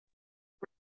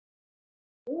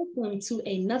Welcome to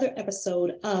another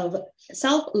episode of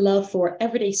Self-Love for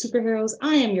Everyday Superheroes.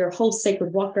 I am your host,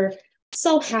 Sacred Walker.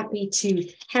 So happy to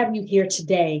have you here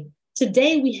today.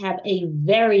 Today, we have a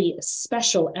very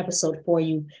special episode for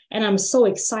you, and I'm so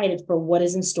excited for what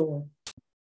is in store.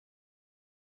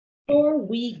 Before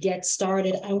we get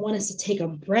started, I want us to take a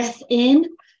breath in.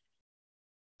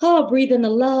 Breathe in the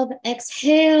love.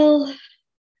 Exhale.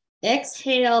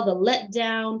 Exhale the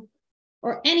letdown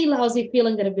or any lousy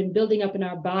feeling that have been building up in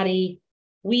our body.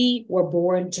 We were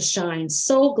born to shine.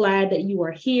 So glad that you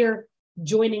are here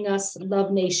joining us,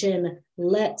 Love Nation.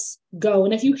 Let's go.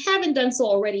 And if you haven't done so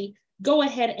already, go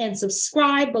ahead and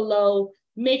subscribe below.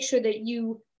 Make sure that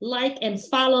you like and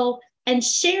follow and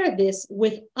share this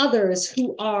with others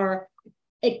who are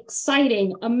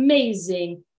exciting,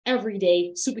 amazing,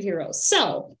 everyday superheroes.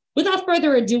 So without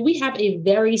further ado, we have a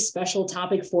very special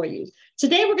topic for you.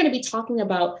 Today, we're going to be talking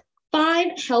about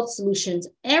 5 health solutions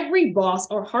every boss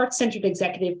or heart-centered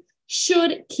executive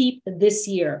should keep this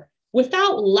year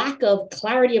without lack of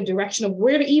clarity of direction of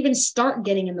where to even start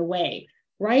getting in the way,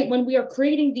 right? When we are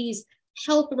creating these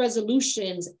health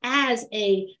resolutions as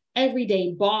a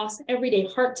everyday boss, everyday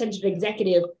heart-centered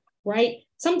executive, right?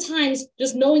 Sometimes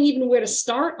just knowing even where to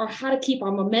start or how to keep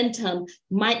our momentum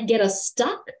might get us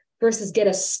stuck versus get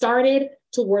us started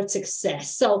towards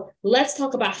success. So let's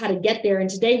talk about how to get there. And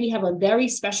today we have a very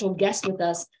special guest with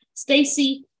us,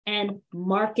 Stacy and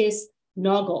Marcus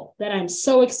Naugles, that I'm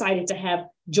so excited to have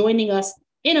joining us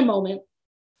in a moment.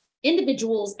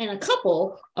 Individuals and a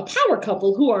power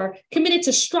couple who are committed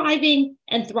to striving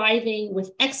and thriving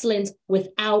with excellence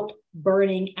without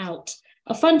burning out.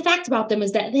 A fun fact about them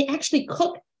is that they actually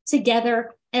cook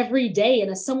together every day. And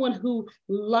as someone who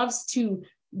loves to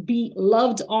be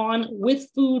loved on with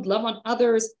food, love on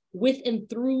others with and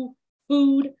through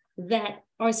food that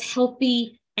is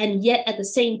healthy and yet at the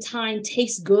same time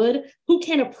tastes good, who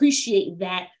can appreciate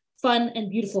that fun and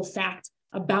beautiful fact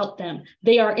about them?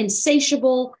 They are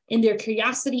insatiable in their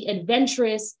curiosity,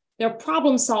 adventurous, they're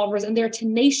problem solvers, and they're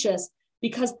tenacious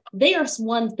because they are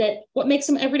ones that what makes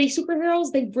them everyday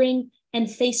superheroes, they bring and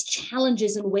face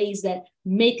challenges in ways that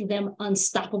make them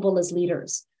unstoppable as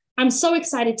leaders. I'm so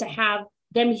excited to have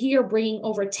them here bringing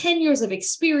over 10 years of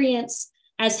experience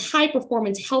as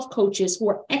high-performance health coaches who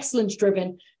are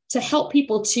excellence-driven to help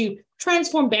people to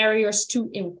transform barriers to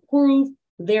improve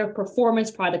their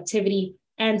performance, productivity,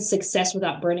 and success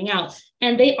without burning out.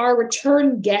 And they are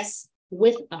return guests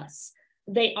with us.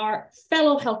 They are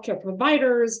fellow healthcare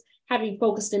providers, having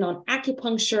focused in on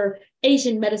acupuncture,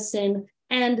 Asian medicine,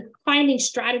 and finding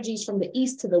strategies from the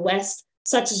East to the West,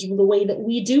 such as the way that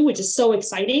we do, which is so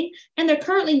exciting. And they're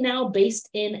currently now based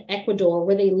in Ecuador,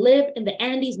 where they live in the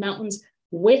Andes Mountains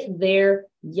with their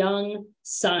young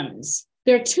sons.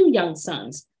 Their 2 young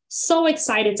sons. So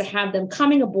excited to have them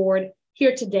coming aboard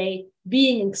here today,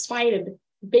 being inspired.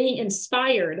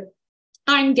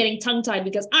 I'm getting tongue-tied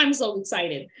because I'm so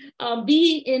excited.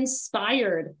 Being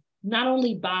inspired not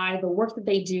only by the work that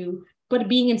they do, but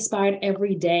being inspired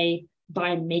every day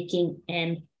by making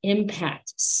an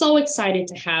impact. So excited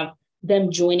to have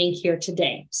them joining here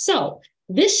today. So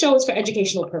this show is for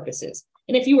educational purposes.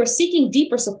 And if you are seeking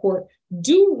deeper support,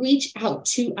 do reach out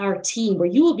to our team where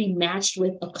you will be matched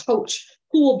with a coach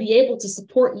who will be able to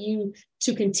support you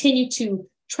to continue to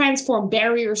transform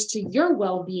barriers to your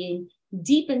well-being,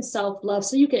 deepen self-love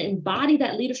so you can embody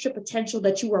that leadership potential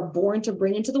that you are born to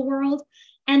bring into the world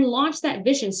and launch that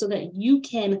vision so that you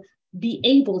can be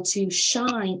able to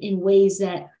shine in ways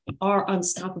that are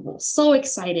unstoppable. So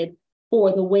excited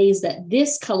for the ways that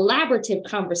this collaborative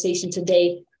conversation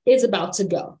today is about to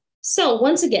go. So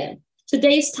once again,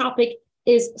 today's topic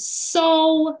is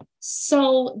so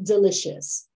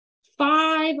delicious.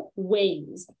 5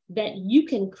 ways that you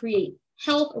can create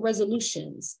health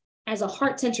resolutions as a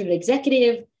heart-centered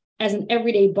executive, as an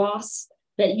everyday boss,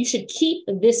 that you should keep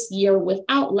this year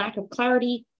without lack of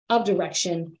clarity of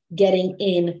direction getting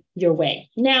in your way.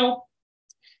 Now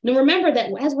remember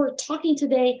that as we're talking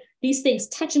today, these things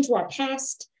touch into our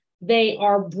past. They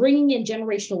are bringing in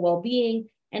generational well-being,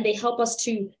 and they help us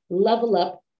to level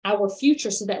up our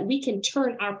future so that we can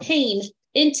turn our pain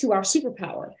into our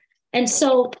superpower. And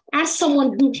so as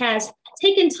someone who has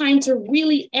taken time to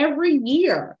really every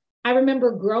year, I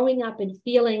remember growing up and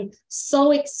feeling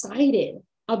so excited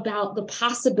about the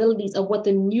possibilities of what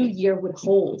the new year would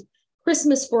hold.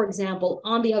 Christmas, for example,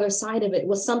 on the other side of it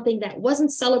was something that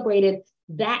wasn't celebrated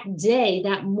that day,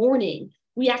 that morning.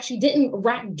 We actually didn't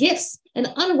wrap gifts and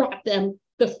unwrap them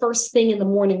the first thing in the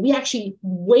morning. We actually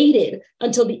waited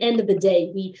until the end of the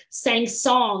day. We sang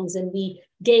songs and we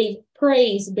gave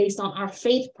praise based on our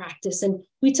faith practice. And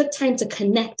we took time to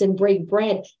connect and break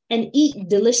bread and eat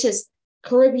delicious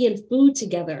Caribbean food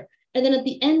together. And then at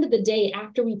the end of the day,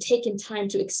 after we've taken time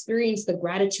to experience the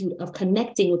gratitude of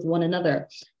connecting with one another,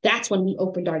 that's when we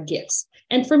opened our gifts.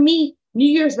 And for me, New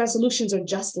Year's resolutions are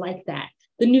just like that.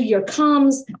 The new year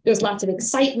comes, there's lots of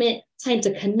excitement, time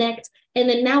to connect. And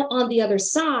then now on the other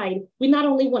side, we not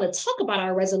only want to talk about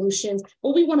our resolutions,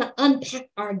 but we want to unpack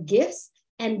our gifts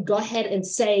and go ahead and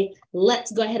say,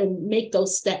 let's go ahead and make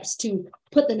those steps to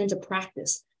put them into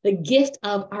practice. The gift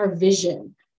of our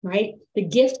vision, right? The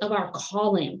gift of our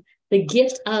calling, the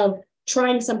gift of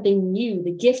trying something new,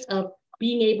 the gift of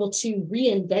being able to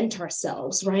reinvent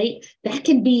ourselves, right? That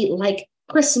can be like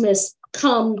Christmas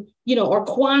come, or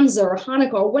Kwanzaa or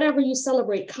Hanukkah or whatever you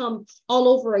celebrate come all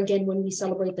over again when we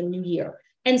celebrate the new year.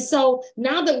 And so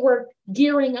now that we're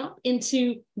gearing up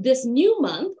into this new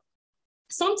month,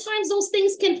 sometimes those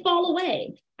things can fall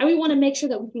away. And we want to make sure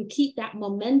that we can keep that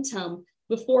momentum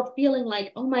before feeling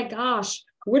like, oh my gosh,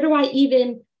 where do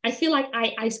I feel like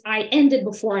I ended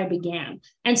before I began.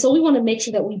 And so we want to make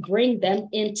sure that we bring them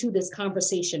into this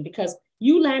conversation, because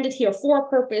you landed here for a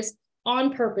purpose,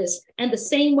 on purpose. And the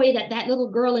same way that little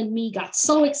girl in me got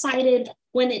so excited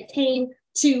when it came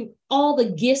to all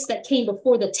the gifts that came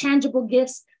before, the tangible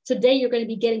gifts, today you're going to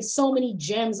be getting so many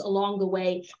gems along the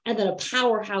way, and then a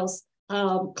powerhouse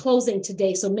closing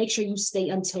today. So make sure you stay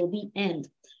until the end.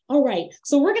 All right.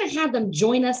 So we're going to have them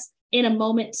join us in a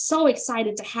moment. So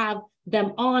excited to have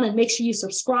them on, and make sure you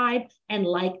subscribe and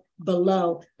like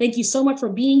below. Thank you so much for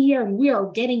being here. And we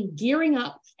are gearing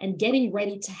up and getting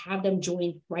ready to have them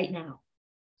join right now.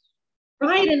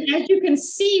 Right. And as you can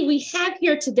see, we have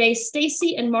here today,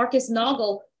 Stacy and Marcus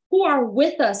Naugles, who are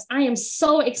with us. I am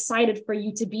so excited for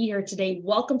you to be here today.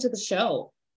 Welcome to the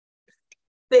show.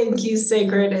 Thank you,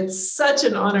 Sacred. It's such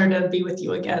an honor to be with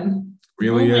you again.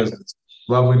 Really is. It's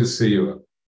lovely to see you.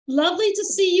 Lovely to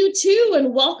see you too.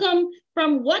 And welcome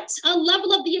from what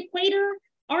level of the equator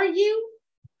are you?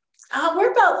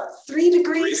 We're about 3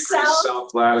 degrees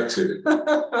south latitude.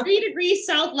 3 degrees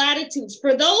south latitudes.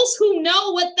 For those who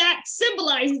know what that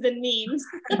symbolizes and means,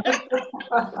 go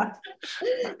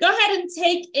ahead and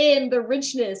take in the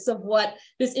richness of what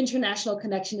this international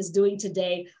connection is doing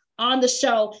today on the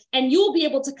show, and you'll be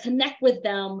able to connect with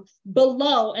them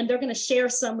below, and they're going to share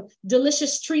some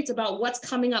delicious treats about what's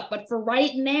coming up. But for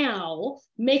right now,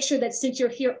 make sure that since you're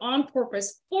here on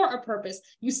purpose, for a purpose,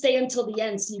 you stay until the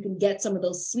end so you can get some of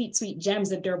those sweet, sweet gems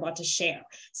that they're about to share.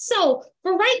 So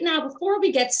for right now, before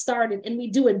we get started and we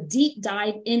do a deep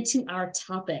dive into our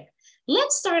topic,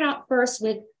 let's start out first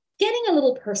with getting a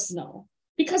little personal,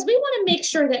 because we want to make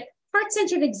sure that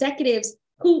heart-centered executives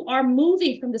who are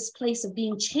moving from this place of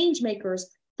being change makers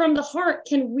from the heart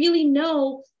can really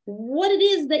know what it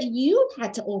is that you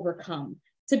had to overcome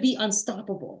to be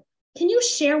unstoppable. Can you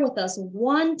share with us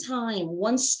one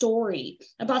story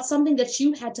about something that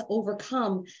you had to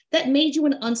overcome that made you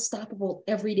an unstoppable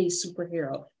everyday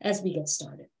superhero as we get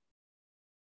started?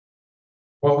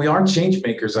 Well, we are change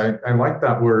makers. I like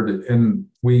that word. And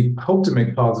we hope to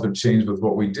make positive change with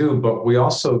what we do, but we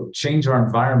also change our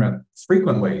environment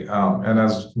frequently. And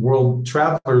as world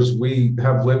travelers, we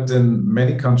have lived in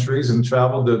many countries and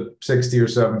traveled to 60 or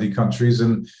 70 countries.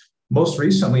 And most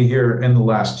recently here in the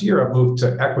last year, I've moved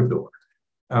to Ecuador.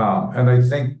 And I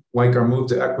think like our move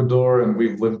to Ecuador, and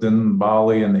we've lived in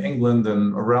Bali and England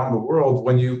and around the world,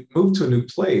 when you move to a new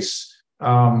place,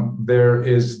 there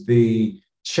is the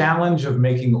challenge of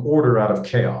making order out of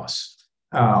chaos.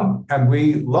 And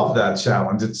we love that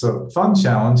challenge. It's a fun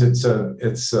challenge. It's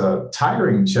a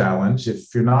tiring challenge.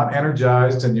 If you're not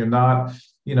energized and you're not,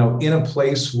 in a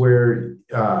place where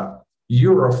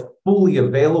you're fully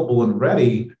available and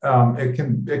ready, it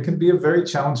can be a very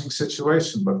challenging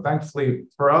situation. But thankfully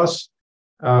for us,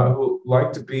 who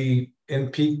like to be in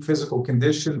peak physical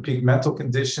condition, peak mental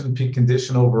condition, peak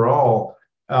condition overall,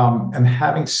 and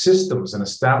having systems and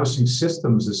establishing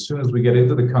systems as soon as we get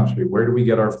into the country. Where do we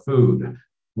get our food?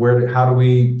 How do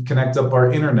we connect up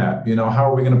our internet?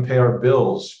 How are we going to pay our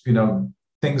bills?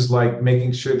 Things like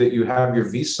making sure that you have your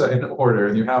visa in order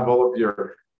and you have all of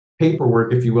your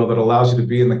paperwork, if you will, that allows you to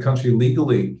be in the country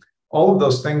legally. All of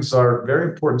those things are very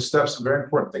important steps and very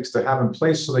important things to have in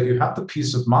place so that you have the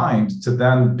peace of mind to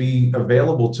then be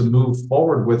available to move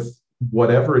forward with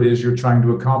whatever it is you're trying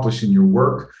to accomplish in your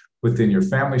work, within your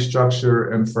family structure,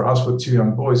 and for us with 2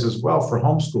 young boys as well, for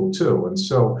homeschool too. And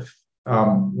so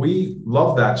we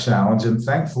love that challenge. And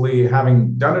thankfully,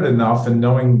 having done it enough and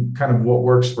knowing kind of what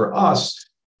works for us,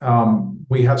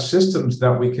 we have systems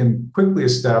that we can quickly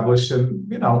establish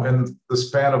and, in the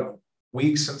span of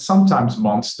weeks and sometimes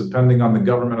months, depending on the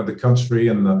government of the country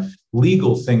and the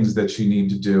legal things that you need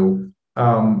to do,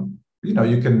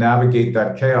 you can navigate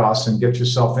that chaos and get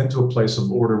yourself into a place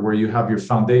of order where you have your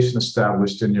foundation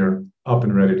established and you're up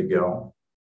and ready to go.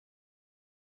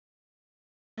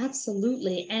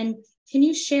 Absolutely. And can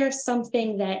you share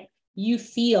something that you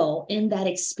feel in that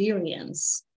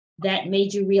experience that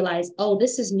made you realize, oh,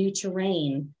 this is new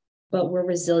terrain, but we're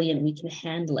resilient, we can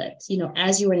handle it?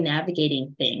 As you were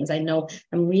navigating things, I know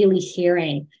I'm really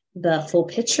hearing the full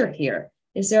picture here.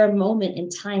 Is there a moment in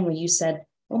time where you said,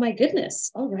 oh my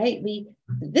goodness, all right,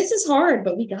 this is hard,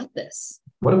 but we got this?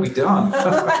 What have we done?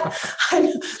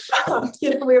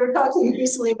 We were talking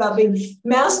recently about being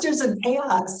masters of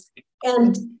chaos.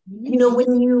 And,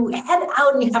 when you head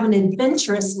out and you have an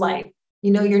adventurous life,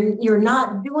 you're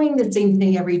not doing the same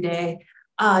thing every day.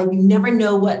 You never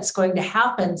know what's going to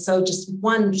happen. So just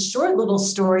one short little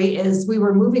story is we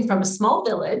were moving from a small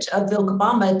village of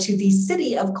Vilcabamba to the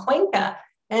city of Cuenca.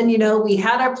 And, we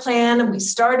had our plan and we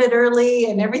started early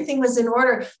and everything was in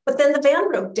order, but then the van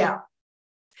broke down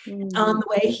on the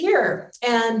way here.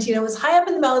 And, it was high up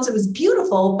in the mountains. It was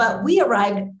beautiful, but we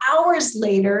arrived hours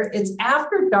later. It's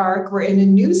after dark. We're in a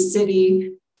new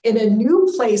city, in a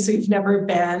new place we've never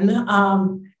been.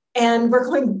 And we're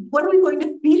going, what are we going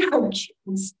to feed our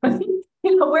kids?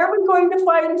 Where are we going to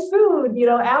find food,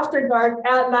 after dark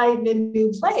at night in a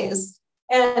new place?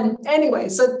 And anyway,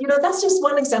 so, that's just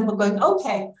one example going,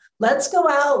 okay, let's go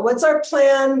out. What's our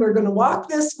plan? We're going to walk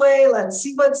this way. Let's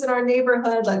see what's in our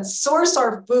neighborhood. Let's source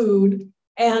our food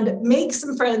and make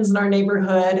some friends in our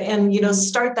neighborhood and,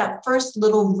 start that first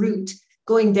little route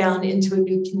going down into a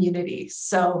new community.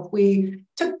 So we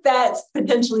took that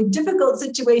potentially difficult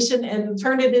situation and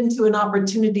turned it into an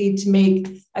opportunity to make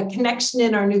a connection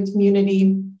in our new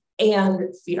community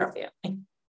and feed our family.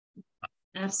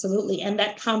 Absolutely. And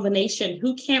that combination,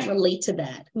 who can't relate to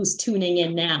that, who's tuning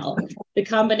in now? The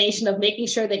combination of making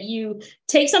sure that you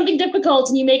take something difficult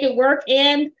and you make it work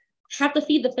and have to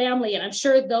feed the family. And I'm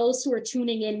sure those who are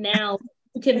tuning in now,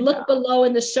 you can look below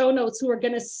in the show notes, who are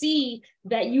going to see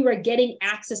that you are getting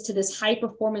access to this high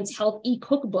performance health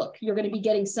e-cookbook. You're going to be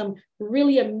getting some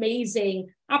really amazing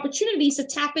opportunities to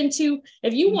tap into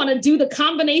if you want to do the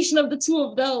combination of the two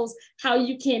of those, how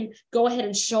you can go ahead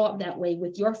and show up that way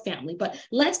with your family. But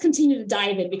let's continue to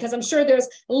dive in, because I'm sure there's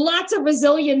lots of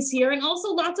resilience here and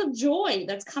also lots of joy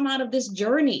that's come out of this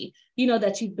journey,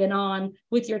 that you've been on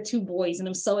with your two boys. And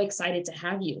I'm so excited to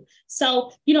have you.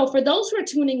 So, for those who are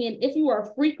tuning in, if you are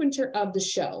a frequenter of the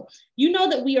show, you know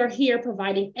that we are here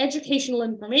providing educational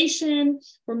information.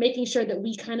 We're making sure that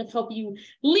we kind of help you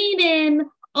lean in,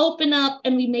 open up,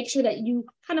 and we make sure that you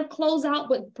kind of close out,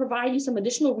 but provide you some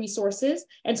additional resources.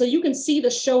 And so you can see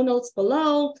the show notes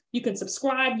below. You can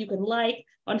subscribe, you can like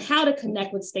on how to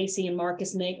connect with Stacy and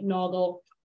Marcus Naugles.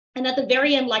 And at the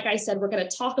very end, like I said, we're going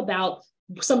to talk about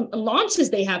some launches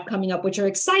they have coming up, which are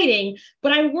exciting.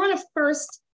 But I want to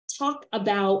first talk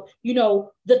about,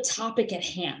 the topic at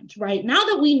hand, right? Now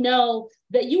that we know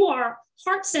that you are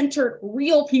heart-centered,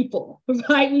 real people,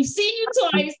 right? We've seen you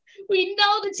twice. We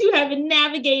know that you have been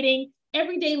navigating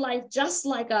everyday life just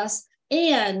like us.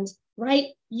 And, right,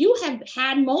 you have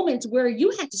had moments where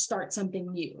you had to start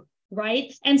something new,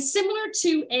 right? And similar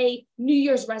to a New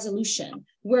Year's resolution,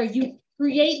 where you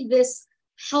create this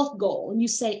health goal and you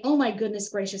say, oh my goodness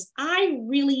gracious, I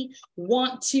really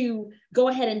want to go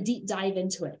ahead and deep dive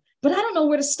into it, but I don't know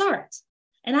where to start.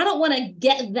 And I don't want to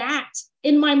get that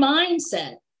in my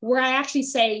mindset where I actually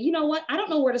say, you know what, I don't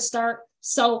know where to start,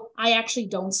 so I actually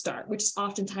don't start, which is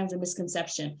oftentimes a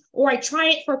misconception. Or I try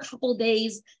it for a couple of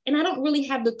days and I don't really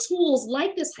have the tools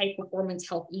like this high performance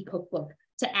health e-cookbook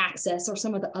to access, or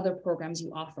some of the other programs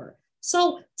you offer.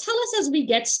 So tell us as we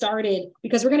get started,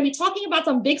 because we're going to be talking about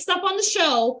some big stuff on the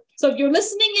show. So if you're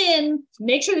listening in,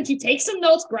 make sure that you take some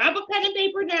notes, grab a pen and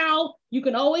paper now. You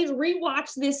can always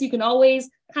rewatch this. You can always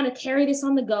kind of carry this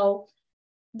on the go.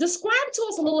 Describe to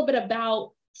us a little bit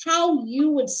about how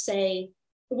you would say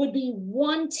would be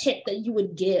one tip that you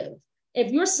would give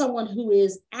if you're someone who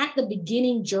is at the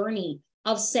beginning journey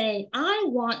of saying, I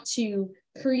want to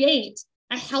create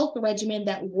a health regimen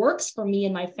that works for me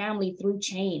and my family through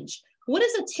change. What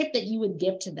is a tip that you would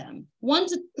give to them? 1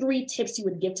 to 3 tips you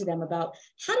would give to them about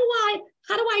how do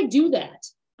I do that?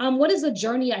 What is the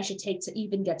journey I should take to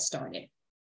even get started?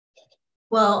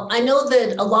 Well, I know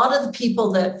that a lot of the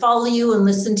people that follow you and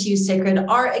listen to you, Sacred,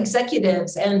 are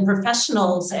executives and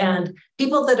professionals and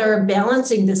people that are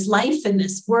balancing this life and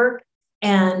this work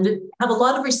and have a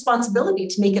lot of responsibility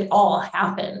to make it all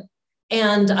happen.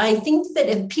 And I think that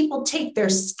if people take their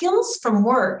skills from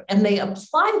work and they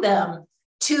apply them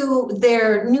to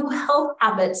their new health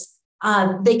habits,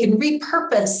 they can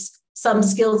repurpose some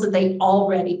skills that they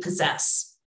already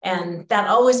possess. And that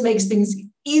always makes things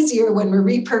easier when we're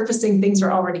repurposing things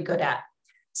we're already good at.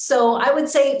 So I would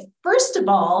say, first of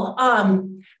all,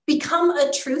 become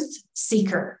a truth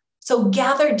seeker. So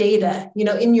gather data,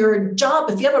 in your job,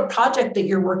 if you have a project that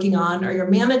you're working on or you're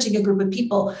managing a group of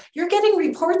people, you're getting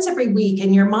reports every week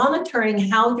and you're monitoring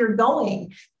how you're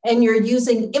going and you're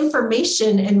using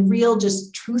information and real,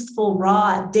 just truthful,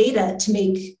 raw data to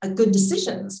make good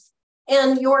decisions.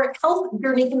 And your health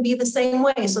journey can be the same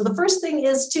way. So the first thing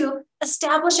is to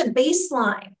establish a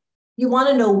baseline. You want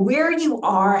to know where you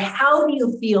are, how do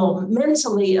you feel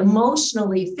mentally,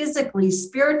 emotionally, physically,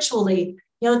 spiritually.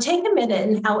 Take a minute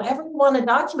and however you want to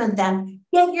document that,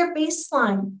 get your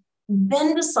baseline,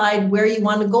 then decide where you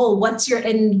want to go. What's your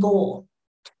end goal?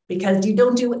 Because you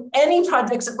don't do any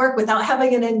projects at work without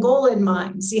having an end goal in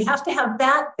mind. So you have to have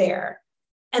that there.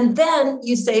 And then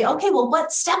you say, okay, well,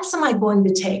 what steps am I going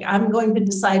to take? I'm going to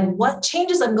decide what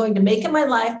changes I'm going to make in my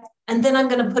life, and then I'm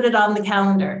going to put it on the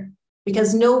calendar.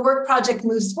 Because no work project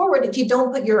moves forward if you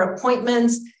don't put your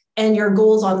appointments and your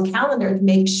goals on the calendar to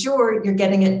make sure you're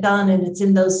getting it done and it's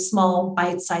in those small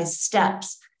bite-sized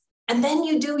steps. And then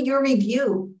you do your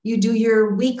review. You do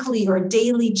your weekly or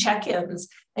daily check-ins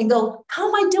and go, how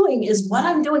am I doing? Is what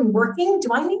I'm doing working? Do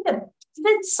I need to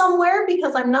pivot somewhere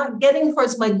because I'm not getting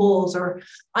towards my goals, or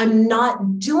I'm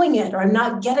not doing it, or I'm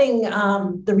not getting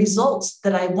the results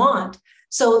that I want?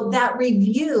 So that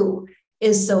review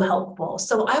is so helpful.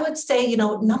 So I would say,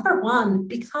 number one,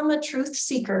 become a truth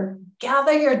seeker,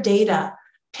 gather your data,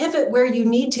 pivot where you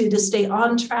need to stay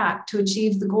on track to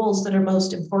achieve the goals that are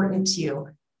most important to you.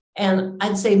 And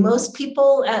I'd say most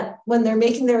people when they're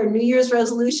making their New Year's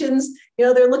resolutions,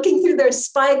 they're looking through their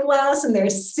spyglass and they're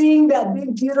seeing that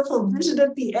big, beautiful vision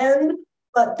at the end,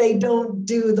 but they don't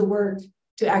do the work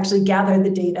to actually gather the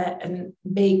data and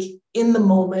make in the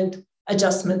moment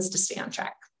adjustments to stay on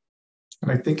track.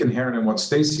 And I think inherent in what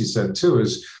Stacy said too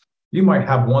is you might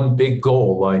have one big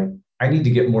goal, like I need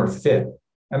to get more fit.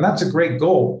 And that's a great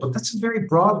goal, but that's a very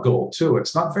broad goal too.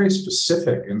 It's not very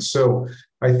specific. And so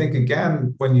I think,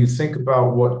 again, when you think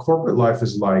about what corporate life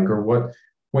is like, or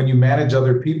when you manage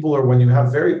other people, or when you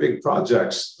have very big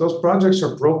projects, those projects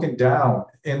are broken down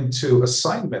into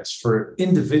assignments for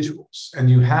individuals, and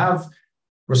you have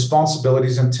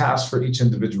responsibilities and tasks for each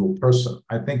individual person.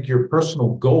 I think your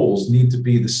personal goals need to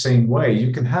be the same way.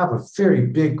 You can have a very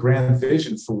big, grand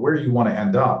vision for where you want to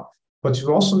end up, but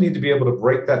you also need to be able to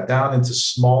break that down into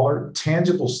smaller,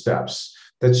 tangible steps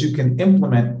that you can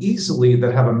implement easily,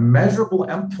 that have a measurable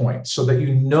endpoint, so that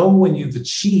you know when you've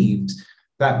achieved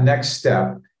that next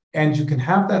step. And you can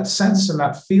have that sense and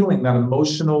that feeling, that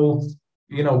emotional,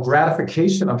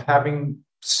 gratification of having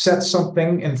set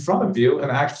something in front of you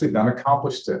and actually then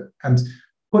accomplished it. And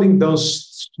putting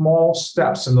those small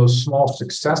steps and those small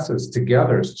successes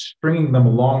together, stringing them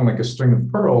along like a string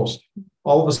of pearls,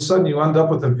 all of a sudden you end up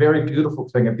with a very beautiful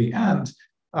thing at the end.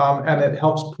 And it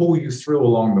helps pull you through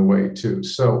along the way too.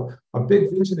 So a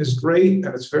big vision is great,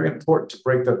 and it's very important to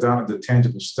break that down into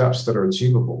tangible steps that are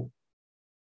achievable.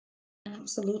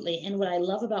 Absolutely. And what I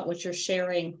love about what you're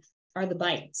sharing are the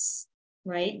bites,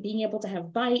 right? Being able to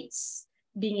have bites,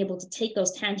 being able to take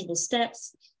those tangible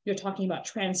steps. You're talking about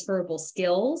transferable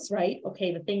skills, right?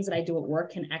 Okay, the things that I do at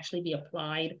work can actually be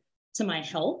applied to my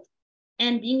health,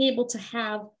 and being able to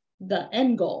have the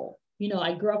end goal.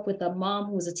 I grew up with a mom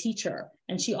who was a teacher,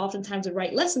 and she oftentimes would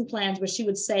write lesson plans where she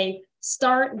would say,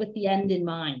 start with the end in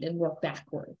mind and work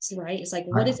backwards, right? It's like,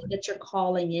 what is it that you're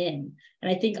calling in?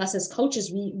 And I think us as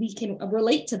coaches, we can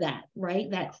relate to that, right?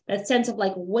 That sense of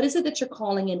like, what is it that you're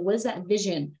calling in? What is that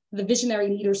vision? The visionary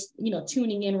leaders,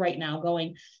 tuning in right now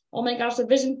going, oh my gosh, the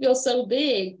vision feels so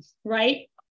big, right?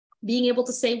 Being able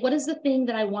to say, what is the thing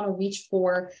that I want to reach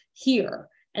for here?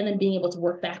 And then being able to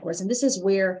work backwards. And this is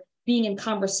where being in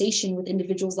conversation with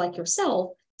individuals like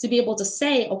yourself, to be able to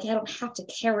say, okay, I don't have to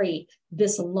carry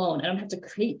this alone. I don't have to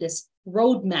create this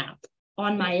roadmap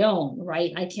on my own,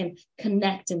 right? I can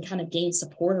connect and kind of gain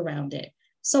support around it.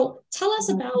 So tell us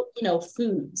about,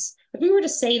 foods. If we were to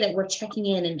say that we're checking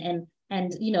in and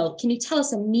can you tell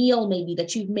us a meal maybe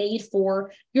that you've made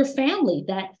for your family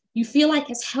that you feel like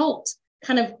has helped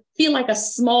kind of feel like a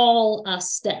small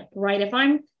step, right? If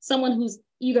I'm someone who's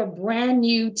either brand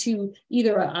new to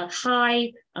either a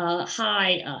high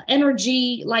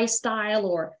energy lifestyle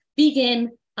or vegan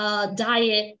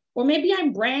diet, or maybe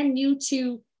I'm brand new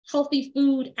to healthy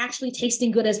food actually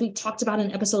tasting good, as we talked about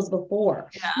in episodes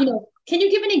before. Yeah. Can you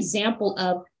give an example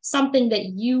of something that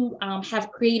you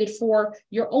have created for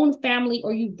your own family,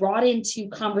 or you brought into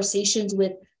conversations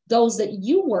with those that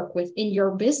you work with in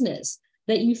your business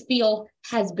that you feel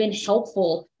has been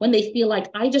helpful when they feel like,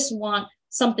 I just want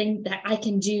something that I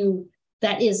can do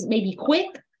that is maybe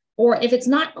quick, Or if it's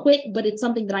not quick, but it's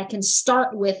something that I can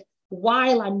start with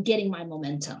while I'm getting my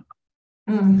momentum.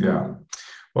 Mhm. Yeah.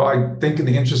 Well, I think in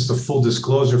the interest of full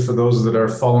disclosure for those that are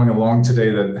following along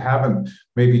today that haven't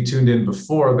maybe tuned in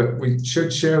before, that we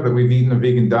should share that we've eaten a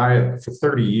vegan diet for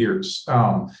 30 years.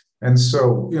 And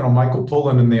so, Michael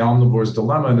Pollan in The Omnivore's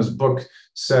Dilemma in his book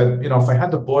said, if I had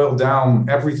to boil down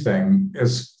everything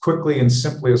as quickly and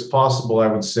simply as possible, I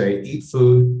would say eat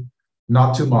food,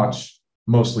 not too much,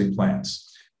 mostly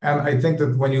plants. And I think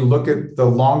that when you look at the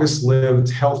longest lived,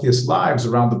 healthiest lives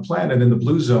around the planet in the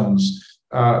blue zones,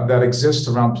 that exist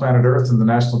around planet Earth and the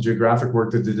National Geographic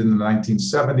work that they did in the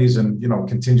 1970s and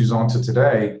continues on to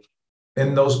today.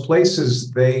 In those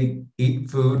places, they eat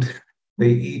food, they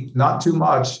eat not too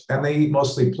much, and they eat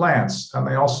mostly plants. And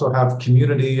they also have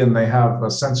community and they have a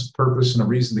sense of purpose and a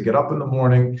reason to get up in the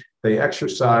morning. They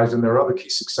exercise, and there are other key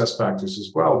success factors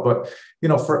as well. But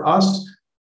for us,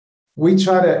 we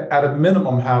try to, at a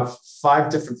minimum, have 5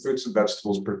 different fruits and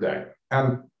vegetables per day.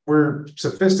 And we're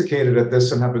sophisticated at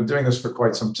this and have been doing this for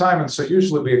quite some time. And so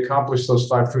usually we accomplish those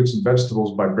 5 fruits and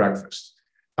vegetables by breakfast.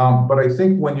 But I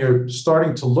think when you're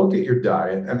starting to look at your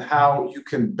diet and how you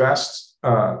can best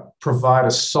provide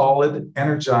a solid,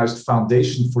 energized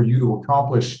foundation for you to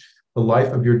accomplish the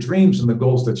life of your dreams and the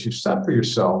goals that you've set for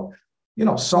yourself,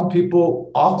 some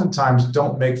people oftentimes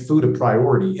don't make food a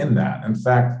priority in that. In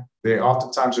fact, they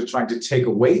oftentimes are trying to take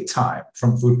away time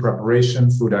from food preparation,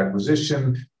 food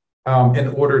acquisition, in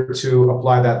order to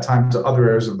apply that time to other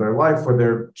areas of their life where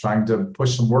they're trying to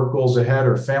push some work goals ahead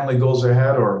or family goals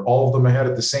ahead or all of them ahead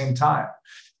at the same time.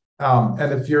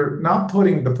 And if you're not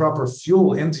putting the proper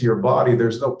fuel into your body,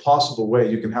 there's no possible way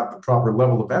you can have the proper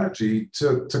level of energy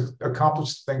to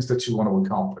accomplish the things that you want to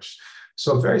accomplish.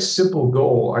 So a very simple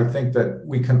goal, I think, that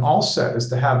we can all set is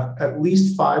to have at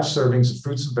least 5 servings of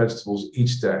fruits and vegetables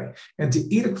each day and to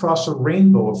eat across a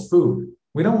rainbow of food.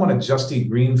 We don't want to just eat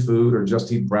green food or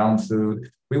just eat brown food.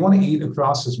 We want to eat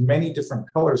across as many different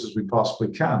colors as we possibly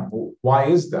can. Well, why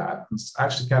is that? It's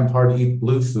actually kind of hard to eat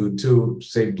blue food too,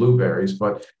 say blueberries,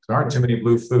 but there aren't too many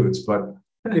blue foods. But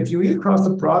if you eat across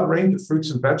a broad range of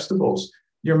fruits and vegetables,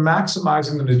 you're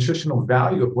maximizing the nutritional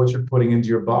value of what you're putting into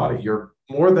your body. You're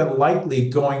going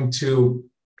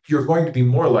to be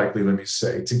more likely, let me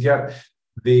say, to get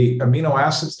the amino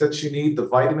acids that you need, the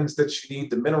vitamins that you need,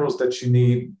 the minerals that you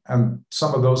need. And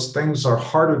some of those things are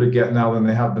harder to get now than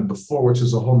they have been before, which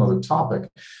is a whole nother topic.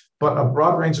 But a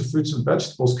broad range of fruits and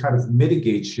vegetables kind of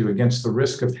mitigates you against the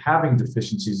risk of having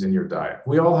deficiencies in your diet.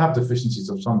 We all have deficiencies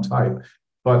of some type,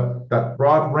 but that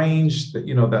broad range,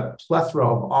 that plethora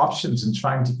of options and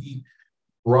trying to eat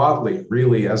broadly,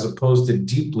 really, as opposed to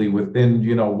deeply within,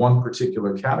 one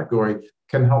particular category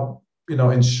can help,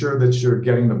 ensure that you're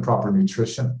getting the proper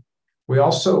nutrition. We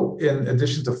also, in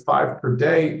addition to 5 per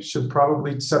day, should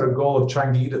probably set a goal of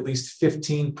trying to eat at least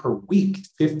 15 per week,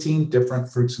 15 different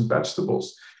fruits and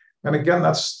vegetables. And again,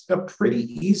 that's a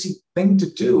pretty easy thing to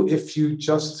do if you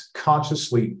just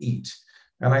consciously eat.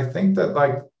 And I think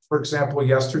that, for example,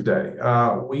 yesterday,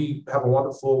 we have a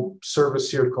wonderful service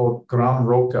here called Gran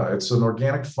Roca. It's an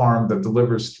organic farm that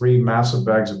delivers 3 massive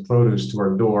bags of produce to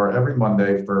our door every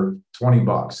Monday for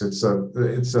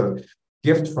 $20. It's a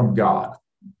gift from God.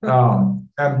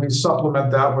 And we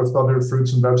supplement that with other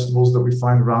fruits and vegetables that we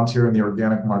find around here in the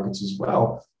organic markets as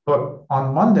well. But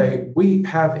on Monday, we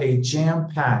have a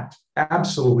jam-packed,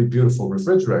 absolutely beautiful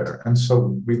refrigerator. And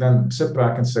so we then sit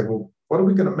back and say, well, what are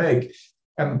we going to make?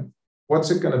 And what's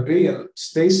it going to be? And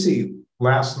Stacy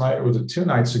last night, or was it 2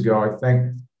 nights ago, I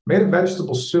think, made a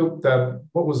vegetable soup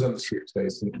what was in the soup,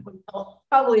 Stacy?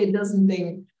 Probably a dozen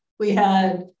things. We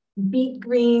had beet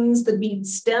greens, the beet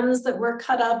stems that were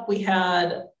cut up. We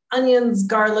had onions,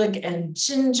 garlic, and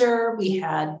ginger. We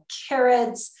had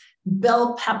carrots,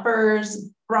 bell peppers,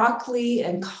 broccoli,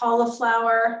 and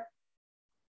cauliflower.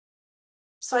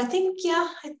 So I think,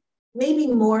 maybe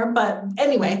more, but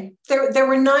anyway, there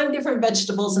were 9 different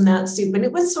vegetables in that soup. And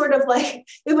it was sort of like,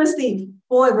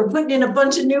 we're putting in a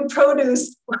bunch of new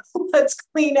produce. Let's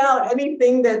clean out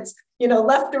anything that's,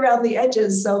 left around the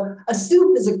edges. So a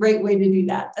soup is a great way to do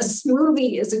that. A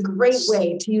smoothie is a great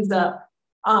way to use up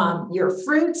your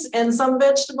fruits and some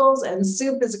vegetables, and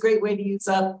soup is a great way to use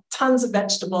up tons of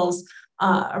vegetables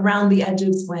around the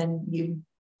edges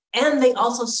and they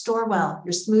also store well.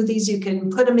 Your smoothies, you can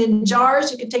put them in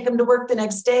jars. You can take them to work the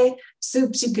next day.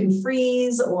 Soups, you can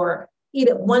freeze or eat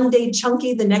it one day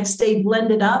chunky, the next day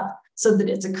blend it up so that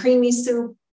it's a creamy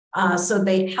soup. So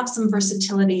they have some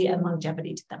versatility and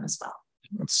longevity to them as well.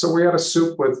 So we had a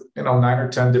soup with, 9 or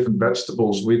 10 different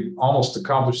vegetables. We almost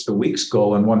accomplished the week's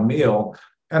goal in one meal.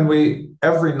 And we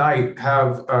every night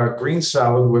have a green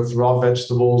salad with raw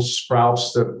vegetables,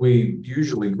 sprouts that we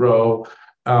usually grow,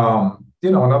 and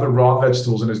other raw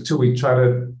vegetables in it too. We try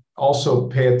to also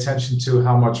pay attention to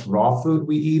how much raw food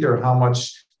we eat or how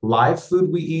much live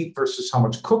food we eat versus how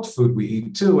much cooked food we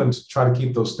eat too, and to try to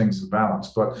keep those things in balance.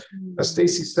 But as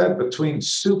Stacy said, between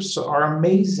soups are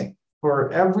amazing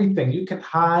for everything. You can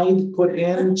hide, put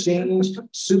in, change.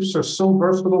 Soups are so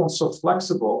versatile and so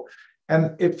flexible.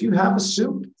 And if you have a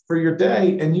soup for your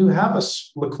day and you have a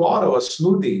liquado, a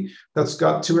smoothie that's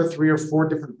got 2 or 3 or 4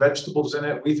 different vegetables in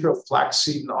it, we throw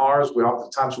flaxseed in ours. We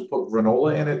oftentimes will put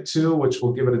granola in it too, which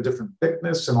will give it a different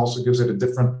thickness and also gives it a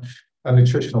different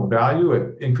nutritional value.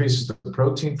 It increases the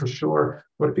protein for sure.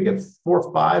 But if you get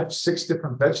 4, 5, 6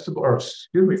 different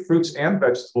fruits and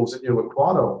vegetables in your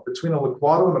liquado, between a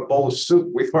liquado and a bowl of soup,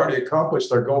 we've already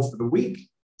accomplished our goal for the week.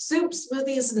 Soup,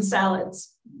 smoothies, and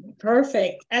salads.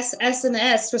 Perfect. S and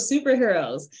S for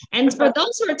superheroes. And for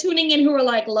those who are tuning in who are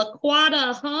like,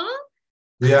 liquada, huh?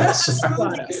 Yes.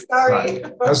 Smoothie, sorry.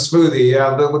 A smoothie.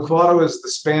 Yeah. The liquado is the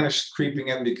Spanish creeping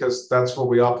in because that's what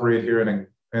we operate here in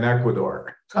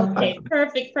Ecuador. Okay,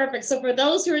 perfect. So for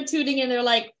those who are tuning in, they're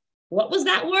like, what was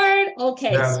that word?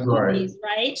 Okay, That's smoothies,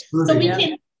 right? Smoothie, So we yeah.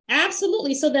 can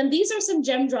absolutely. So then these are some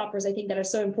gem droppers, I think, that are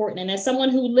so important. And as someone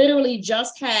who literally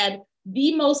just had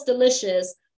the most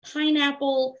delicious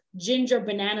pineapple, ginger,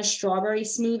 banana, strawberry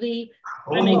smoothie.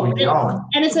 I mean,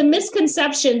 and it's a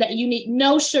misconception that you need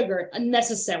no sugar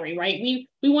unnecessary, right? We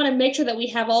want to make sure that we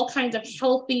have all kinds of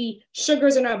healthy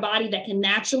sugars in our body that can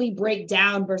naturally break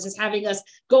down versus having us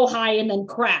go high and then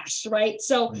crash, right?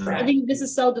 So I think this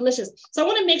is so delicious. So I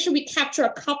want to make sure we capture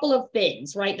a couple of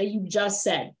things, right, that you just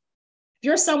said. If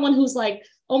you're someone who's like,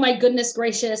 oh my goodness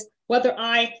gracious, whether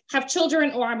I have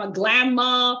children or I'm a glam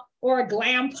ma or a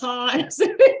glam pa,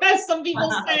 as some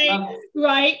people say,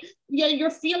 right? Yeah, you're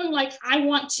feeling like I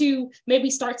want to maybe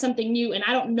start something new and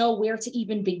I don't know where to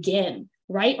even begin,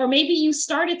 right? Or maybe you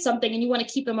started something and you want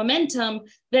to keep the momentum,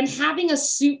 then having a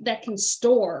soup that can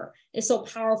store is so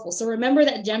powerful. So remember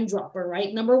that gem dropper,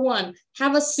 right? Number 1,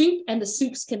 have a soup and the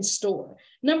soups can store.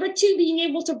 Number 2, being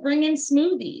able to bring in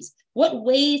smoothies. What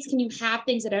ways can you have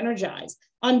things that energize?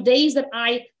 On days that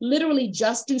I literally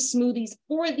just do smoothies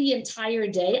for the entire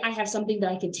day, I have something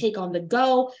that I can take on the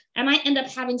go, and I end up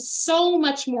having so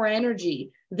much more energy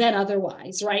than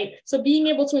otherwise, right? So being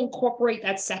able to incorporate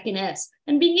that second S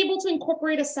and being able to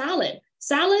incorporate a salad.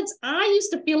 Salads, I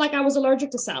used to feel like I was allergic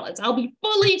to salads. I'll be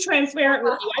fully transparent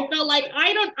with you. I felt like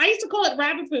I used to call it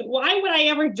rabbit food. Why would I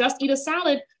ever just eat a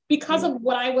salad? Because of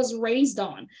what I was raised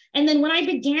on. And then when I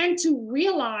began to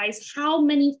realize how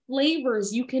many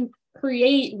flavors you can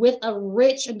create with a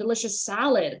rich and delicious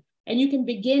salad, and you can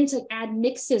begin to add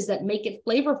mixes that make it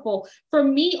flavorful. For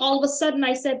me, all of a sudden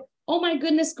I said, oh my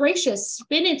goodness gracious,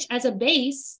 spinach as a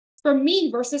base for me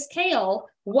versus kale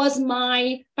was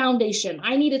my foundation.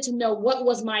 I needed to know what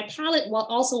was my palate, what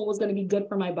also was going to be good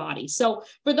for my body. So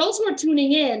for those who are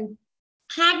tuning in,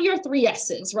 have your 3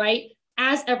 S's, right?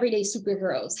 As everyday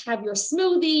superheroes, have your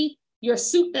smoothie, your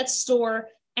soup that's store,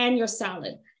 and your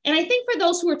salad. And I think for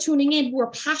those who are tuning in, who are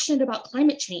passionate about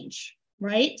climate change,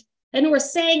 right? And who are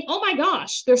saying, oh my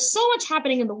gosh, there's so much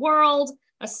happening in the world.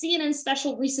 A CNN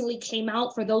special recently came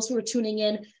out for those who are tuning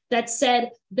in that said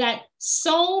that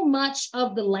so much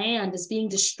of the land is being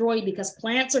destroyed because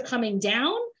plants are coming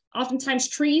down. Oftentimes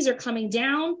trees are coming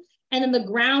down, and then the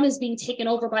ground is being taken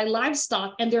over by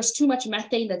livestock, and there's too much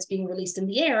methane that's being released in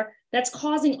the air that's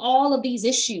causing all of these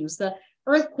issues, the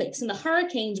earthquakes and the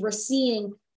hurricanes we're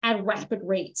seeing at rapid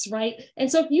rates, right?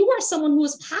 And so if you are someone who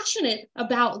is passionate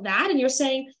about that and you're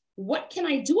saying, what can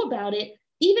I do about it?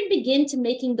 Even begin to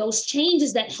making those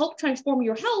changes that help transform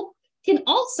your health can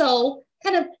also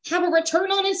kind of have a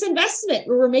return on its investment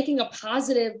where we're making a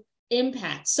positive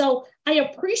impact. So I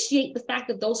appreciate the fact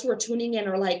that those who are tuning in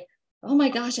are like, oh my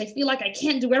gosh, I feel like I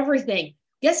can't do everything.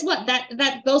 Guess what?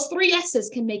 That those 3 S's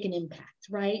can make an impact,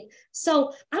 right?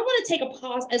 So I want to take a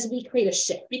pause as we create a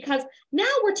shift, because now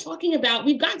we're talking about,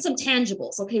 we've got some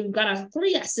tangibles. Okay, we've got our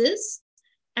 3 S's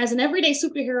as an everyday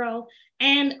superhero.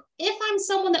 And if I'm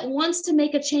someone that wants to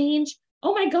make a change,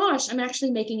 oh my gosh, I'm actually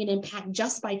making an impact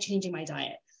just by changing my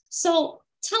diet. So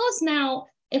tell us now,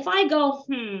 if I go,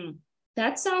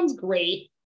 that sounds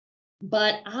great,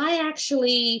 but I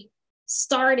actually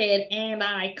started and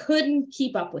I couldn't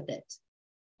keep up with it.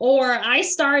 Or I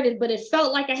started, but it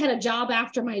felt like I had a job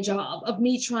after my job of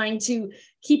me trying to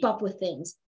keep up with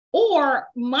things. Or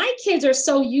my kids are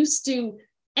so used to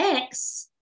X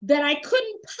that I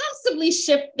couldn't possibly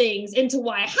shift things into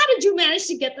Y. How did you manage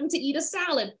to get them to eat a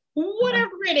salad?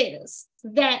 Whatever it is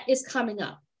that is coming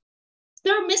up.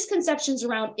 There are misconceptions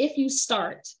around if you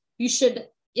start, you should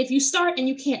if you start and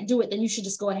you can't do it, then you should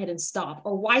just go ahead and stop.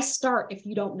 Or why start if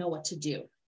you don't know what to do,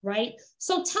 right?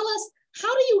 So tell us,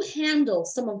 how do you handle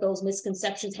some of those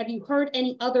misconceptions? Have you heard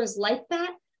any others like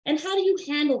that? And how do you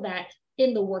handle that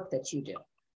in the work that you do?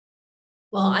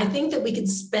 Well, I think that we could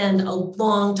spend a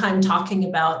long time talking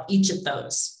about each of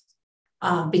those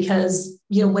because,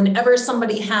 whenever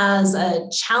somebody has a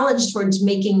challenge towards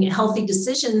making healthy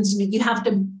decisions, you have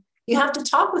to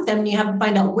talk with them and you have to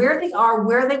find out where they are,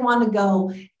 where they want to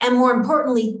go, and more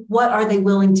importantly, what are they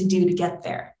willing to do to get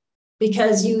there?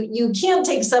 Because you can't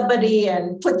take somebody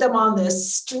and put them on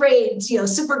this straight,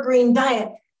 super green diet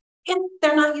if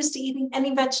they're not used to eating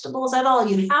any vegetables at all.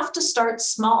 You have to start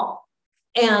small.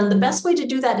 And the best way to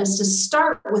do that is to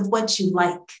start with what you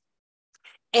like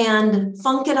and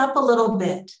funk it up a little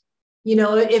bit.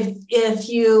 If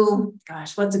you,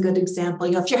 what's a good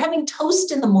example? If you're having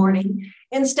toast in the morning,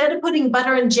 instead of putting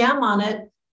butter and jam on it,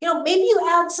 maybe you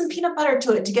add some peanut butter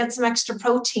to it to get some extra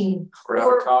protein,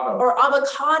 or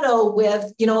avocado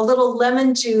with, a little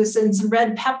lemon juice and some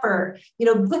red pepper.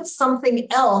 Put something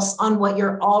else on what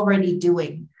you're already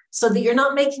doing so that you're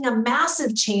not making a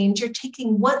massive change. You're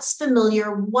taking what's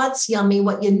familiar, what's yummy,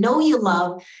 what you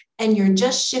love, and you're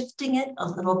just shifting it a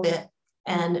little bit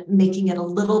and making it a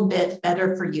little bit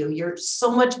better for you. You're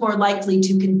so much more likely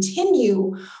to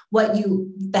continue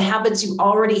the habits you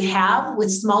already have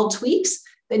with small tweaks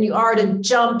than you are to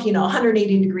jump,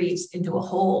 180 degrees into a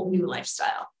whole new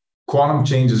lifestyle. Quantum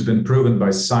change has been proven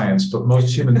by science, but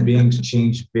most human beings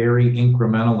change very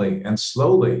incrementally and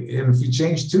slowly. And if you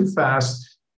change too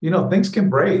fast, things can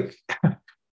break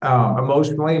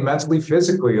emotionally, mentally,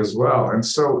 physically as well. And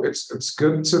so it's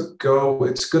good to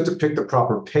pick the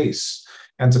proper pace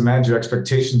and to manage your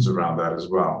expectations around that as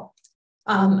well.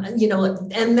 And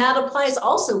that applies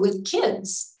also with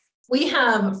kids. We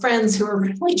have friends who are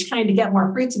really trying to get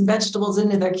more fruits and vegetables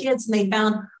into their kids, and they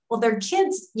found, their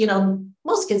kids,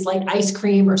 most kids like ice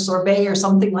cream or sorbet or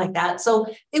something like that. So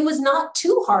it was not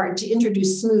too hard to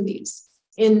introduce smoothies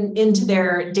into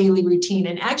their daily routine.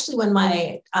 And actually, when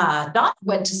my daughter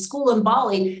went to school in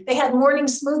Bali, they had morning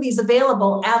smoothies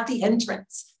available at the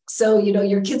entrance. So,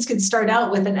 your kids could start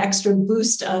out with an extra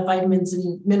boost of vitamins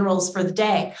and minerals for the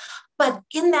day. But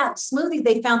in that smoothie,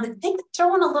 they found that they could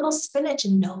throw in a little spinach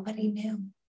and nobody knew.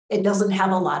 It doesn't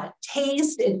have a lot of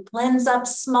taste. It blends up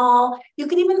small. You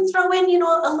could even throw in,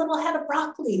 a little head of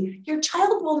broccoli. Your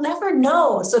child will never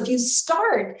know. So if you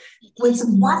start with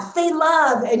what they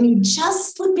love and you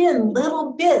just slip in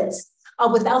little bits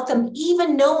without them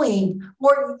even knowing,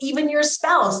 or even your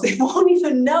spouse, they won't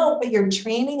even know, but you're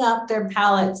training up their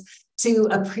palates to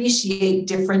appreciate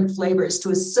different flavors,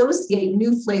 to associate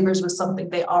new flavors with something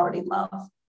they already love.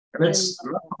 And it's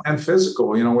and physical,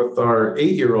 with our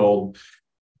 8-year-old,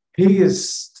 he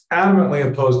is adamantly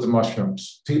opposed to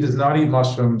mushrooms. He does not eat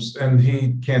mushrooms and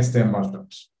he can't stand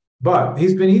mushrooms. But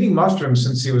he's been eating mushrooms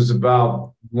since he was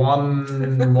about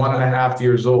 1.5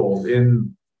 years old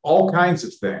in all kinds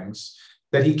of things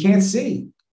that he can't see.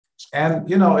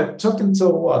 And, it took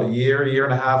until a year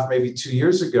and a half, maybe 2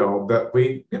 years ago that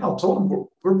we, told him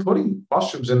we're putting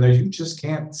mushrooms in there. You just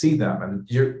can't see them and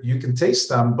you can taste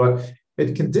them, but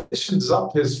it conditions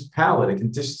up his palate. It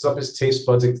conditions up his taste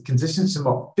buds. It conditions him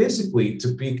up physically to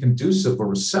be conducive or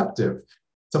receptive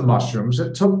to mushrooms.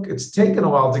 It's taken a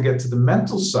while to get to the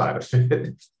mental side of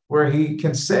it, where he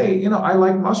can say, I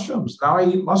like mushrooms. Now I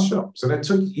eat mushrooms. And it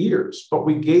took years, but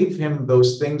we gave him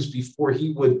those things before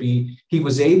he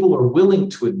was able or willing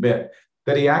to admit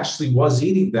that he actually was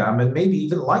eating them and maybe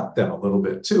even liked them a little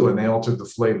bit too. And they altered the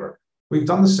flavor. We've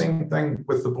done the same thing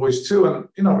with the boys too. And,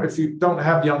 if you don't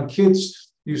have young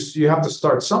kids, you have to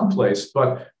start someplace.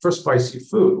 But for spicy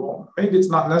food, well, maybe it's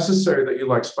not necessary that you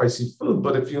like spicy food,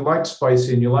 but if you like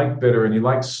spicy and you like bitter and you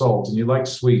like salt and you like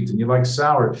sweet and you like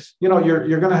sour,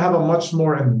 you're going to have a much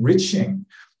more enriching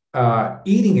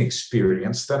eating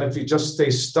experience than if you just stay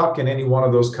stuck in any one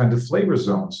of those kind of flavor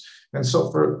zones. And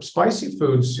so for spicy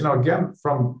foods, again,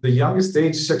 from the youngest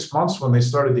age, 6 months, when they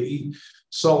started to eat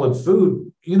solid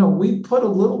food, we put a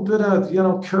little bit of,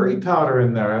 curry powder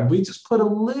in there, and we just put a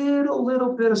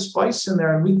little bit of spice in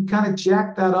there, and we kind of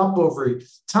jacked that up over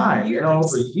time,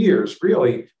 over years,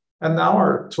 really. And now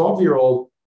our 12-year-old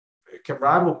can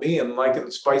rival me in liking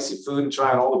the spicy food and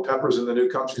trying all the peppers in the new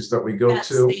countries that we go to.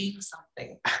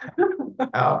 Something.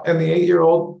 And the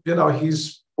 8-year-old,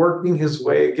 he's working his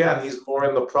way again. He's more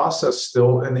in the process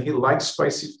still, and he likes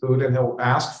spicy food, and he'll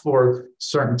ask for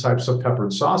certain types of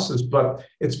peppered sauces. But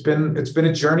it's been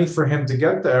a journey for him to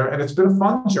get there, and it's been a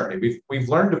fun journey. We've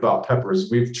learned about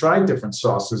peppers. We've tried different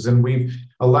sauces, and we've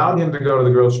allowed him to go to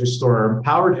the grocery store, or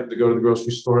empowered him to go to the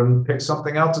grocery store and pick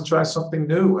something out to try something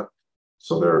new.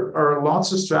 So there are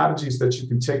lots of strategies that you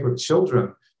can take with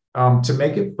children to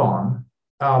make it fun.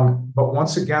 But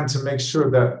once again, to make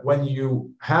sure that when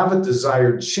you have a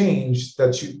desired change,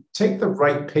 that you take the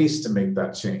right pace to make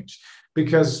that change.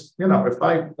 Because, if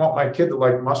I want my kid to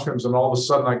like mushrooms and all of a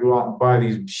sudden I go out and buy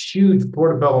these huge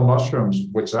portobello mushrooms,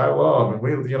 which I love, and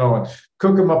and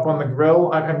cook them up on the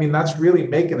grill, I mean, that's really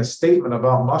making a statement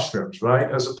about mushrooms, right?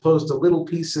 As opposed to little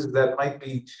pieces that might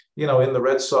be, in the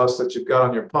red sauce that you've got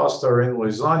on your pasta or in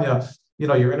lasagna.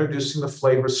 You're introducing the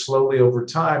flavor slowly over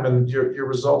time, and your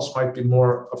results might be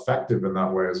more effective in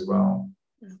that way as well.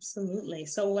 Absolutely.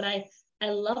 So what I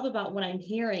love about what I'm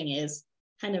hearing is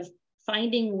kind of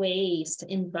finding ways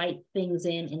to invite things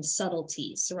in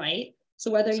subtleties, right?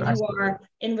 So whether you are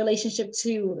in relationship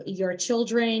to your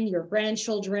children, your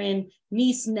grandchildren,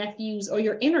 niece, nephews, or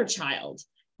your inner child,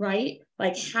 right?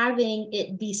 Like having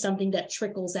it be something that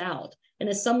trickles out. And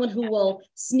as someone who will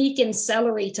sneak in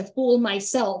celery to fool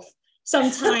myself,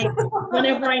 sometimes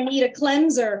whenever I need a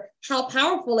cleanser, how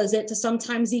powerful is it to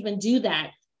sometimes even do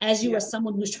that as you are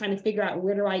someone who's trying to figure out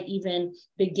where do I even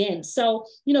begin? So,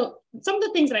 some of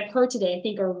the things that I've heard today, I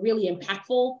think are really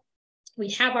impactful. We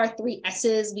have our 3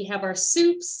 S's, we have our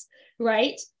soups,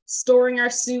 right? Storing our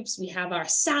soups, we have our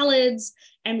salads,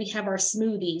 and we have our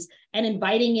smoothies. And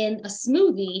inviting in a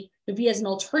smoothie would be as an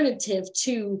alternative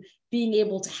to being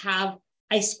able to have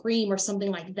ice cream or something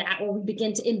like that, where we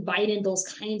begin to invite in those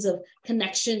kinds of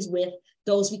connections with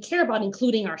those we care about,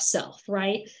 including ourselves,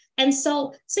 right? And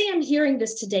so say I'm hearing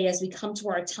this today as we come to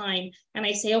our time and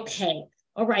I say, okay,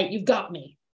 all right, you've got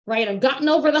me, right? I've gotten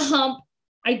over the hump.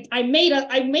 I made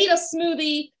a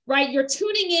smoothie, right? You're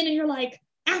tuning in and you're like,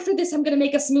 after this, I'm going to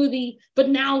make a smoothie, but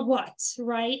now what,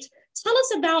 right? Tell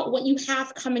us about what you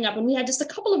have coming up. And we had just a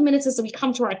couple of minutes as we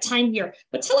come to our time here,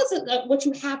 but tell us what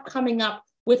you have coming up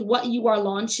with what you are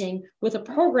launching with a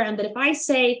program that if I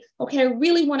say, okay, I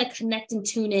really want to connect and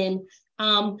tune in,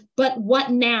 but what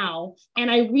now?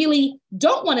 And I really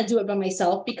don't want to do it by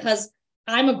myself because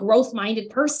I'm a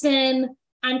growth-minded person.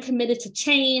 I'm committed to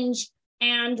change.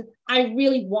 And I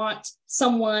really want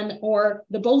someone or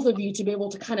the both of you to be able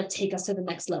to kind of take us to the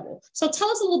next level. So tell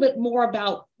us a little bit more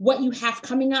about what you have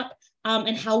coming up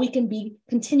and how we can be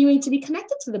continuing to be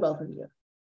connected to the both of you.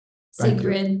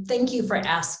 Sigrid, thank you for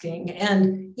asking.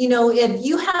 And, if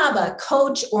you have a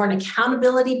coach or an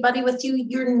accountability buddy with you,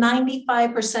 you're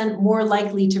 95% more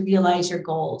likely to realize your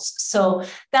goals. So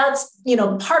that's,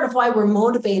 part of why we're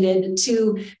motivated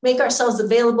to make ourselves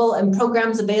available and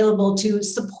programs available to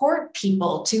support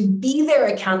people, to be their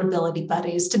accountability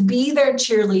buddies, to be their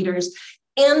cheerleaders,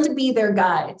 and to be their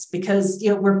guides, because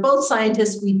we're both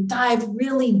scientists. We dive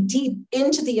really deep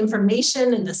into the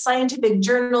information and the scientific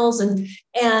journals,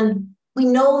 and we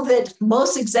know that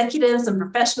most executives and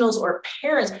professionals or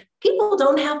parents, people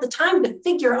don't have the time to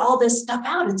figure all this stuff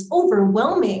out. It's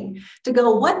overwhelming to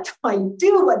go, what do I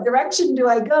do? What direction do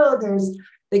I go? There's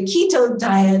the keto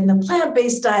diet and the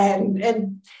plant-based diet,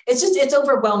 and it's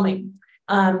overwhelming.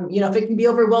 If it can be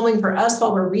overwhelming for us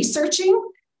while we're researching,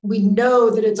 we know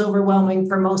that it's overwhelming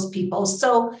for most people.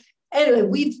 So anyway,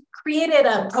 we've created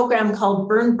a program called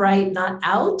Burn Bright, Not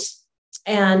Out.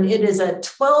 And it is a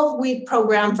 12-week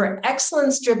program for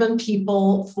excellence-driven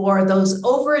people, for those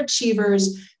overachievers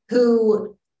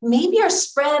who maybe are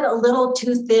spread a little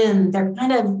too thin. They're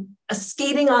kind of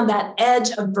skating on that edge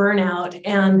of burnout.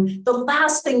 And the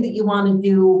last thing that you want to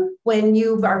do when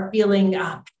you are feeling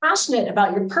passionate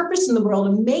about your purpose in the world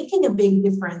and making a big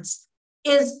difference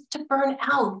is to burn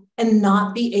out and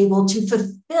not be able to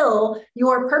fulfill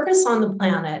your purpose on the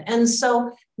planet. And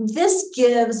so this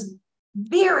gives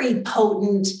very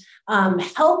potent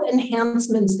health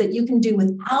enhancements that you can do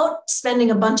without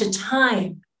spending a bunch of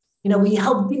time. We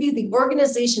help give you the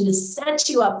organization to set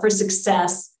you up for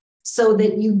success so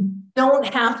that you don't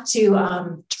have to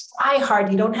try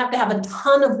hard. You don't have to have a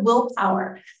ton of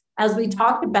willpower. As we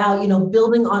talked about,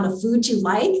 building on a food you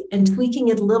like and tweaking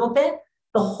it a little bit.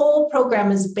 The whole program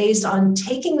is based on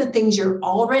taking the things you're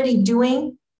already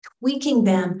doing, tweaking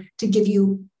them to give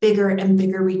you bigger and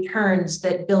bigger returns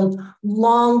that build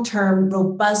long-term,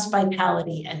 robust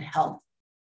vitality and health.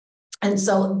 And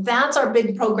so that's our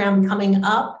big program coming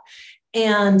up.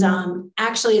 And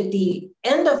actually at the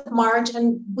end of March,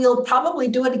 and we'll probably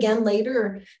do it again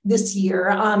later this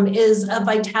year, is a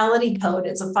vitality code.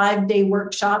 It's a 5-day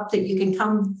workshop that you can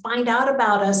come find out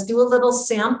about us, do a little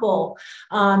sample,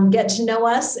 get to know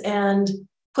us, and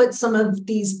put some of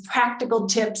these practical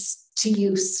tips to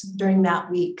use during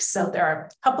that week. So there are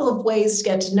a couple of ways to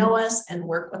get to know us and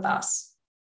work with us.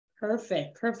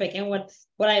 Perfect. And what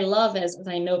I love is, as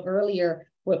I noted earlier,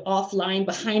 with offline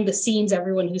behind the scenes,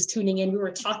 everyone who's tuning in, we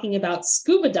were talking about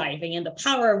scuba diving and the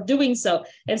power of doing so.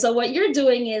 And so what you're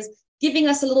doing is giving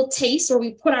us a little taste, or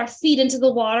we put our feet into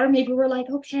the water. Maybe we're like,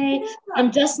 okay,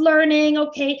 I'm just learning.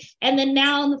 Okay. And then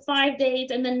now in the 5 days,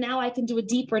 and then now I can do a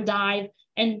deeper dive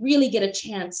and really get a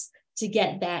chance to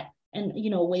get that, and,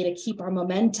 you know, a way to keep our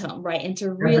momentum, right? And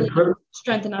to really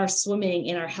strengthen our swimming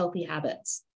and our healthy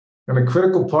habits. And a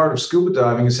critical part of scuba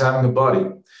diving is having a buddy.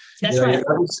 That's right. You're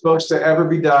never supposed to ever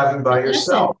be diving by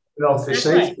yourself, you know, for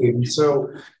safety. Right. And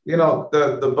so, you know,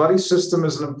 the buddy system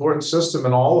is an important system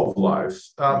in all of life.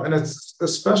 And it's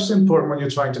especially important when you're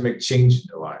trying to make change in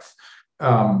your life.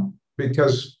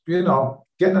 Because, you know,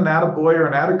 getting an attaboy or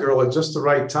an attagirl at just the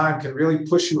right time can really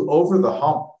push you over the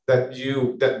hump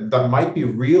that might be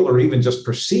real or even just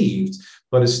perceived,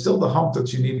 but it's still the hump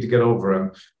that you need to get over.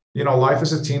 And, you know, life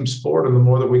is a team sport, and the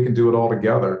more that we can do it all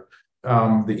together,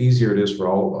 the easier it is for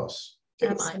all of us.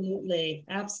 Absolutely.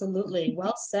 Absolutely.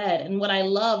 Well said. And what I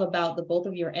love about the both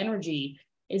of your energy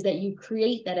is that you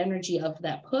create that energy of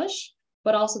that push,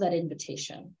 but also that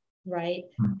invitation, right?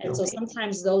 And so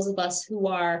sometimes those of us who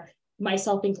are,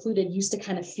 myself included, used to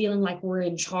kind of feeling like we're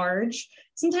in charge.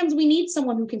 Sometimes we need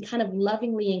someone who can kind of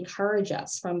lovingly encourage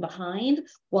us from behind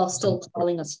while still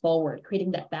calling us forward,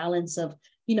 creating that balance of,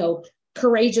 you know,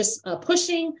 courageous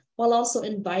pushing while also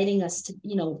inviting us to,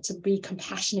 you know, to be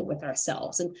compassionate with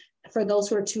ourselves. And for those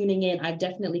who are tuning in, I've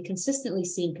definitely consistently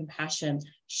seen compassion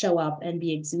show up and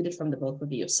be exuded from the both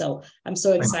of you. So I'm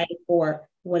so excited for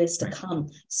what is to come.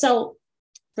 So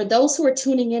for those who are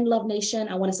tuning in, Love Nation,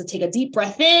 I want us to take a deep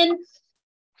breath in,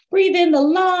 breathe in the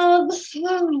love,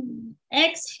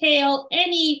 exhale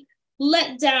any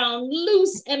letdown,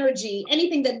 loose energy,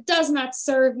 anything that does not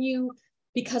serve you,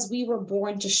 because we were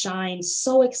born to shine.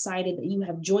 So excited that you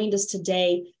have joined us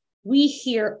today. We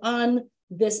here on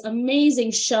this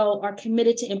amazing show are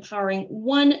committed to empowering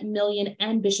 1 million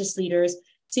ambitious leaders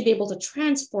to be able to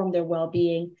transform their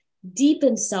well-being,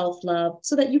 deepen self-love,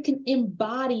 so that you can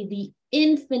embody the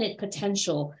infinite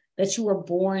potential that you were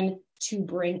born to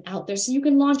bring out there, so you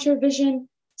can launch your vision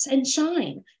and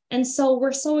shine. And so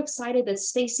we're so excited that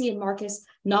Stacey and Marcus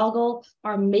Naugles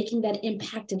are making that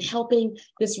impact and helping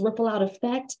this ripple out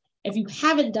effect. If you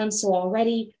haven't done so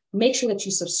already, make sure that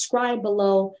you subscribe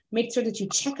below. Make sure that you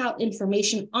check out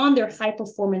information on their high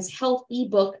performance health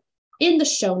ebook in the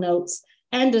show notes.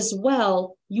 And as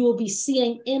well, you will be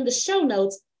seeing in the show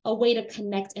notes a way to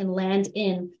connect and land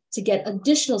in to get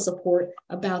additional support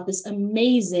about this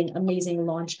amazing, amazing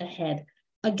launch ahead.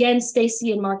 Again,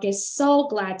 Stacey and Marcus, so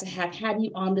glad to have had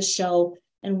you on the show.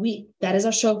 And that is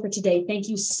our show for today. Thank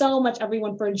you so much,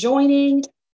 everyone, for joining.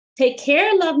 Take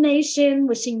care, Love Nation.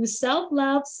 Wishing you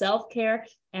self-love, self-care,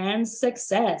 and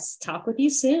success. Talk with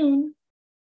you soon.